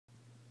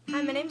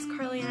Hi, my name's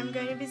Carly and I'm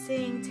going to be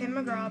singing Tim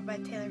McGraw by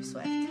Taylor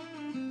Swift.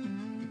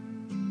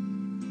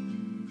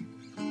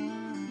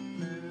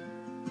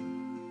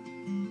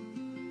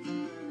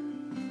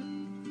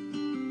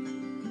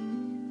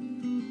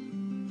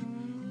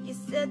 You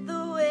said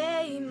the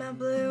way my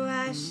blue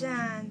eye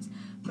shines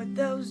put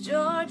those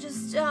Georgia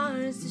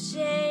stars to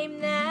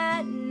shame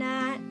that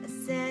night. I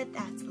said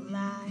that's a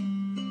lie.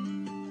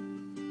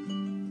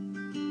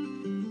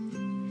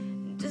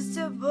 Just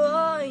a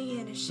boy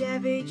in a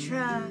Chevy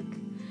truck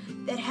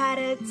that had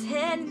a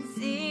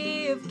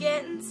tendency of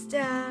getting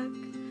stuck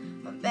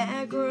on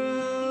back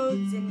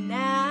roads, and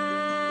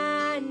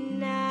I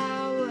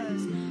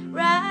was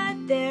right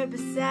there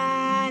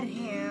beside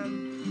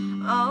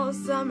him all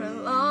summer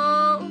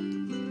long.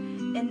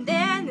 And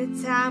then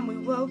the time we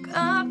woke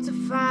up to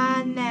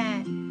find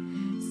that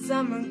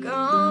summer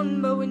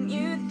gone. But when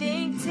you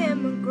think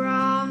Tim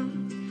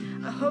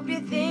McGraw, I hope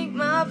you think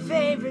my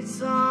favorite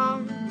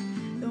song,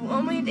 the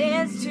one we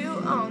danced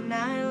to all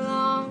night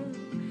long.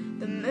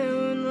 The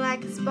moon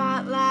like a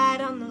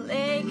spotlight on the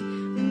lake.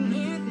 When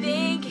you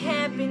think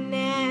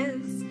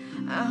happiness,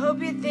 I hope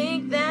you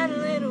think that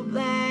little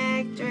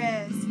black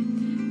dress.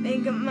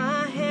 Think of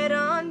my head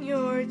on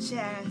your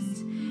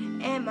chest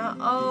and my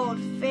old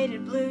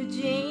faded blue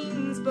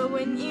jeans. But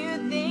when you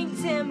think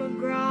Tim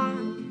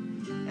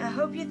McGraw, I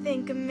hope you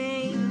think of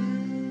me.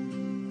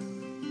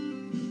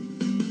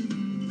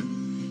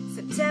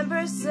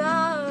 September's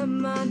a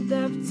month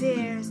of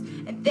tears,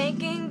 and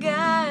thanking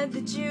God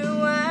that you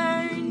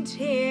weren't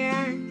here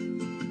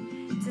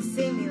to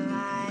see me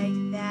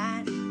like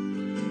that.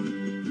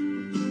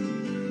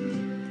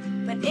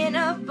 But in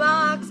a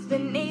box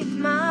beneath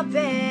my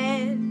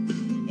bed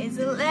is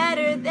a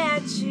letter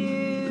that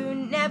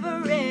you never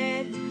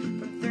read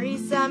from 3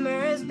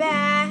 summers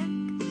back.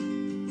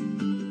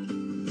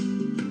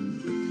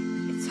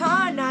 It's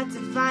hard not to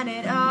find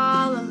it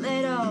all a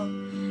little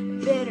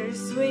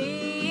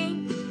bittersweet.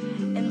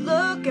 And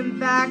looking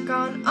back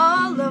on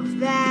all of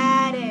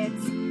that,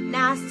 it's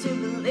nice to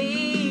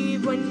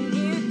believe. When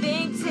you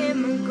think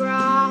Tim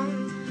McGraw,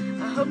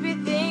 I hope you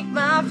think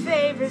my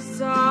favorite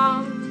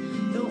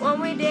song, the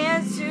one we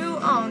danced to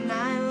all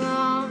night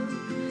long.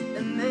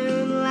 The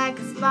moon like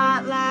a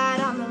spotlight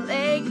on the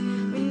lake.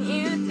 When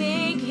you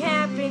think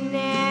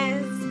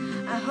happiness,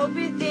 I hope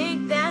you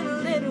think that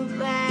little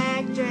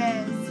black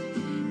dress.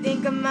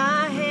 Think of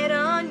my head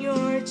on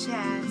your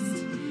chest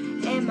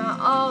and my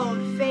old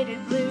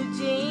faded blue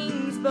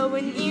jeans. But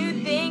when you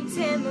think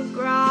Tim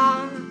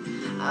McGraw,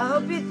 I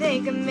hope you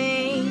think of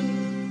me.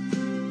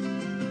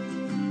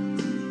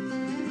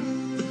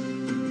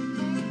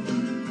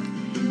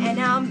 And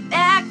I'm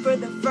back for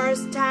the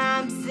first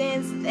time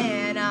since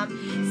then.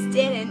 I'm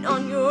standing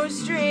on your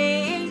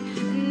street,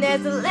 and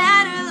there's a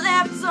letter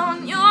left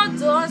on your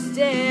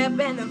doorstep,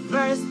 and the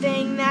first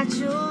thing that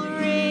you'll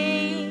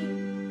read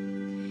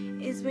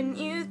is when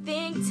you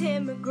think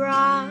Tim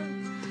McGraw,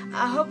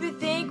 I hope you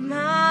think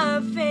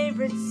my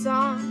favorite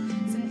song.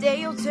 Someday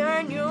you'll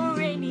turn your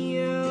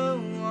radio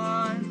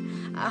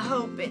on. I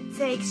hope it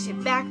takes you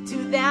back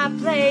to that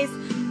place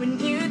when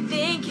you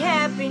think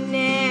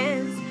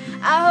happiness.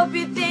 I hope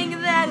you think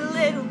of that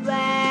little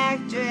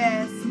black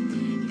dress.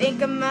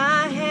 Think of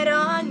my head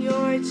on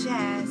your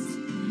chest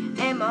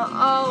and my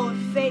old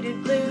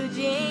faded blue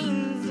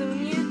jeans.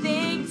 When you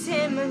think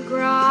Tim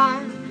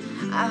McGraw,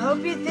 I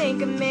hope you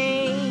think of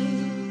me.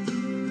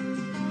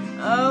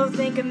 Oh,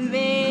 think of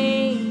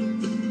me.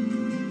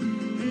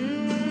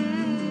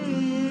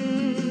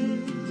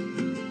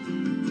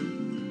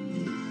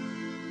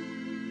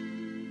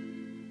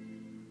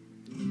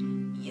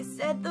 You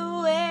said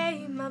the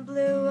way my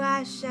blue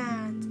eye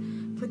shines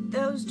put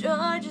those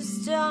Georgia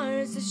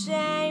stars to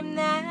shame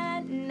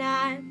that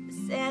night.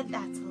 I said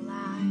that's a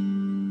lie.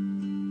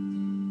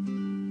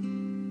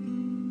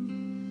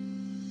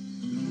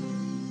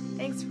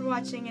 Thanks for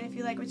watching, and if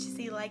you like what you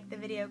see, like the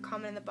video,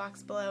 comment in the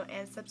box below,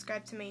 and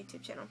subscribe to my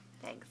YouTube channel.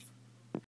 Thanks.